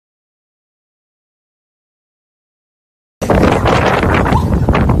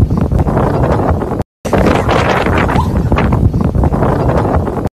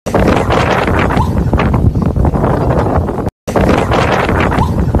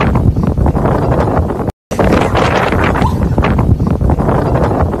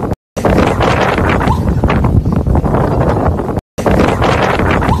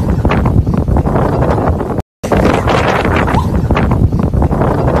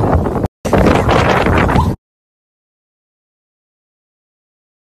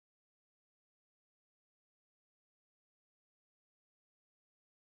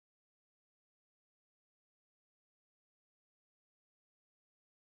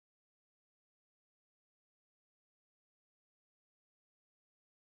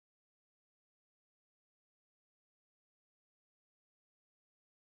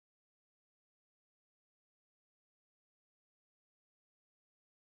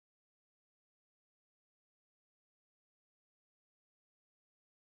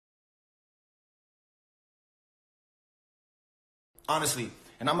Honestly.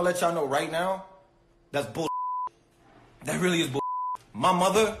 And I'm gonna let y'all know right now, that's bull. That really is bull. My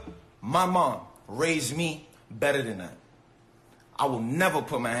mother, my mom raised me better than that. I will never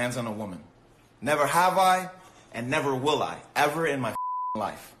put my hands on a woman. Never have I, and never will I, ever in my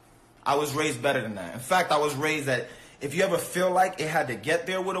life. I was raised better than that. In fact, I was raised that if you ever feel like it had to get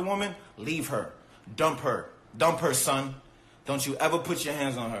there with a woman, leave her. Dump her. Dump her, son. Don't you ever put your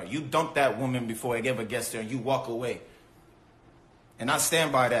hands on her. You dump that woman before it ever gets there and you walk away. And I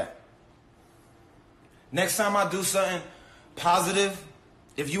stand by that. Next time I do something positive,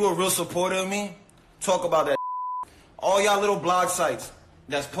 if you a real supporter of me, talk about that. All y'all little blog sites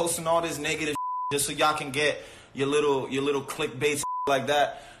that's posting all this negative just so y'all can get your little clickbait like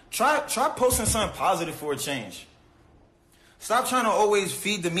that. Try posting something positive for a change. Stop trying to always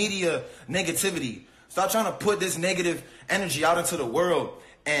feed the media negativity. Stop trying to put this negative energy out into the world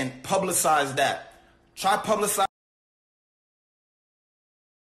and publicize that. Try publicize.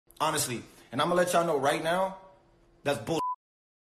 Honestly. And I'm going to let y'all know right now, that's bull.